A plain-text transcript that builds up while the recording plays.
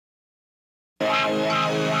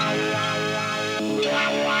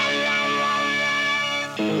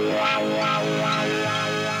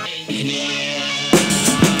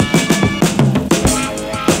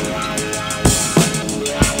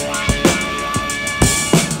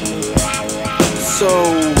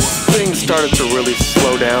So things started to really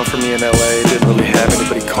slow down for me in LA. Didn't really have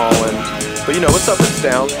anybody calling, but you know, it's up, it's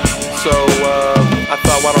down. So I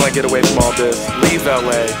thought, why don't I get away from all this, leave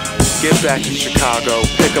LA, get back to Chicago,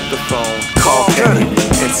 pick up the phone, call Kenny,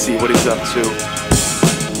 and see what he's up to.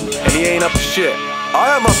 And he ain't up to shit.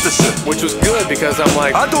 I am up to shit. Which was good because I'm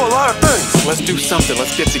like, I do a lot of things. let's do something,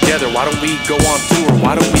 let's get together. Why don't we go on tour?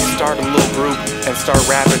 Why don't we start a little group and start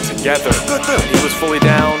rapping together? Good thing. He was fully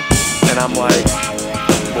down, and I'm like,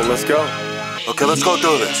 well, let's go. Okay, let's go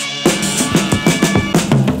do this.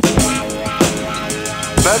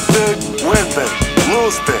 Bet big, win big,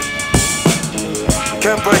 lose big. You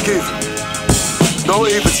can't break even. No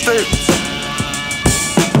even Stevens.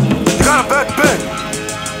 You gotta bet